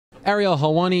Ariel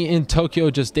Helwani in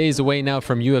Tokyo, just days away now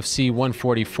from UFC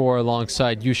 144,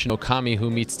 alongside Yushin Okami,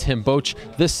 who meets Tim Boetsch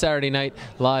this Saturday night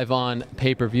live on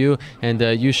pay-per-view. And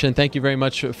Yushin, thank you very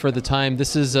much for the time.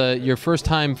 This is your first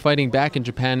time fighting back in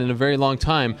Japan in a very long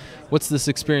time. What's this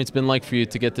experience been like for you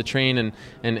to get to train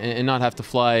and not have to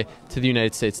fly to the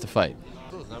United States to fight?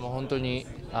 もう本当に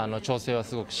調整は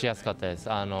すごくしやすかったです。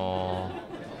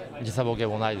時差ボケ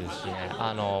もないですしね。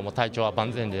もう体調は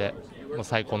万全で。もう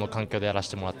最高の環境でやらせ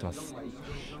てもらってます。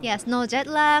Yes, no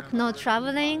jet lag, no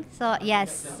traveling. So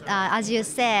yes, as you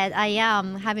said, I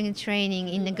am having training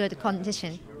in a good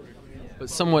condition. But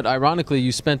somewhat ironically,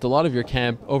 you spent a lot of your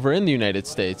camp over in the United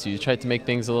States. You tried to make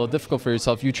things a little difficult for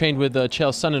yourself. You trained with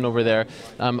Chael Sonnen over there.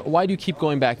 Why do you keep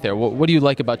going back there? What do you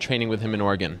like about training with him in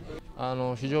Oregon?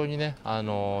 非常にね、チ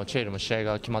ェールも試合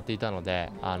が決まっていたので、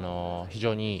非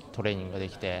常にいいトレーニングがで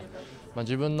きて、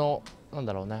自分のなん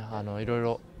だろうね、いろい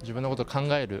ろ自分のことを考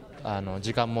える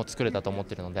時間も作れたと思っ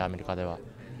ているので、アメリカでは、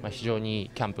非常にいい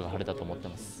キャンプが晴れたと思って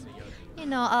ます。You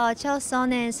know, Chael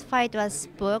Sonnen's fight was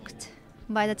booked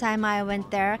by the time I went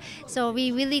there, so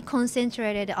we really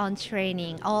concentrated on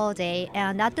training all day,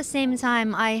 and at the same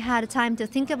time, I had time to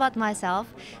think about myself.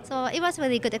 So it was a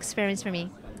really good experience for me.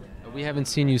 We haven't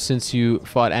seen you since you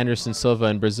fought Anderson Silva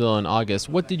in Brazil in August.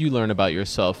 What did you learn about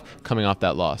yourself coming off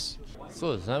that loss?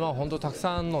 そうですね、本当たく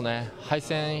さんのね、敗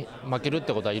戦、負けるっ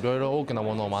てことはいろいろ多くの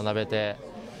ものを学べて、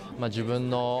自分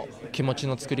の気持ち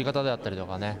の作り方であったりと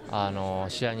かね、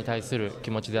試合に対する気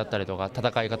持ちであったりとか、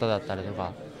戦い方だったりと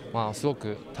か、すご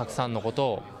くたくさんのこと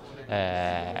を、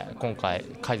今回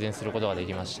改善することがで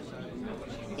きまし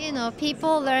た。You know,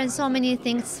 people learn so many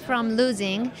things from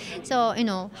losing. So, you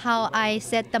know, how I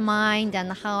set the mind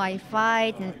and how I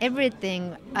fight and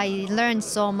everything, I learned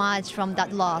so much from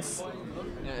that loss.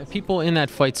 People in that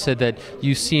fight said that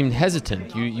you seemed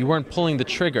hesitant. You weren't pulling the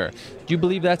trigger. Do you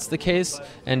believe that's the case?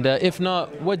 And if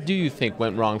not, what do you think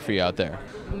went wrong for you out there?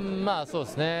 そう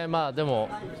ですね。でも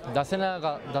出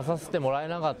させてもらえ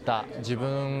なかった自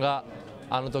分が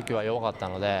時は弱かった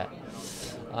ので、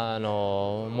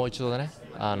もう一度ね、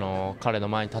彼の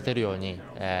前に立てるように、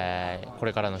こ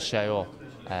れからの試合を、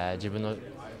自分の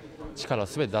力を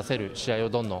すべて出せる試合を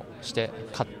どんどんして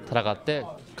戦って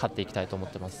勝っていきたいと思っ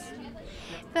てます。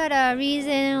But the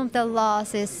reason of the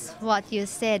loss is what you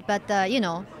said, but you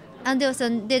know,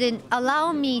 Anderson didn't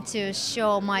allow me to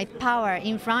show my power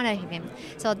in front of him.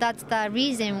 So that's the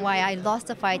reason why I lost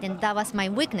the fight, and that was my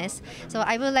weakness. So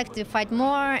I would like to fight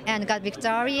more and got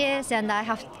victorious, and I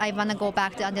want to go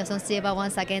back to Anderson Silva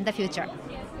once again in the future.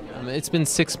 It's been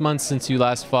 6 months since you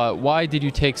last fought. Why did you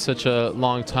take such a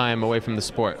long time away from the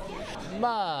sport?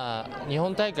 日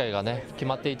本大会がね決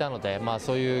まっていたので、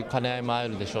そういう兼ね合いもあ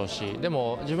るでしょうし、で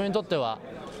も自分にとっては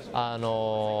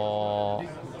後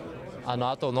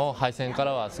の敗戦か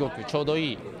らはすごくちょうど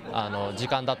いい時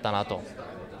間だったなと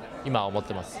今は思っ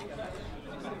てます。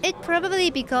It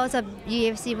probably because of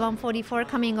UFC 144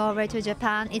 coming over to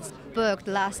Japan. It's booked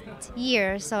last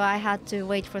year, so I had to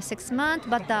wait for 6 months.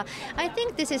 But I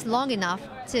think this is long enough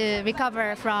to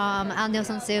recover from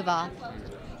Anderson Silva.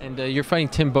 And you're fighting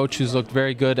Tim Boetsch, who's looked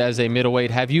very good as a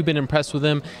middleweight. Have you been impressed with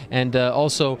him? And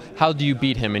also, how do you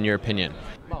beat him, in your opinion?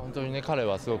 本当にね、彼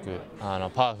はすごく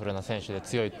パワフルな選手で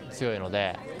強いの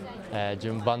で、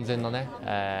順万全なね、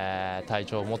体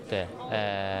調を持って、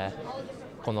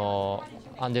この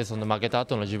アンデルソンの負けた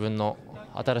後の自分の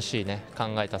新しいね考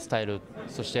えたスタイル、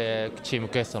そしてチーム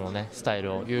クエストのねスタイ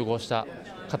ルを融合した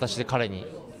形で彼に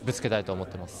ぶつけたいと思っ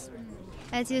てます。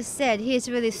As you said, he is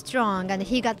really strong and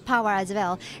he got power as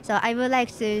well. So I would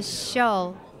like to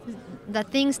show the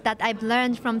things that I've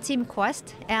learned from Team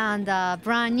Quest and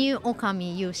brand new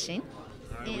Okami Yushin.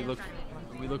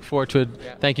 We look forward to it.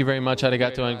 Thank you very much,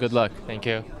 Arigato, and good luck. Thank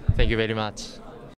you. Thank you very much.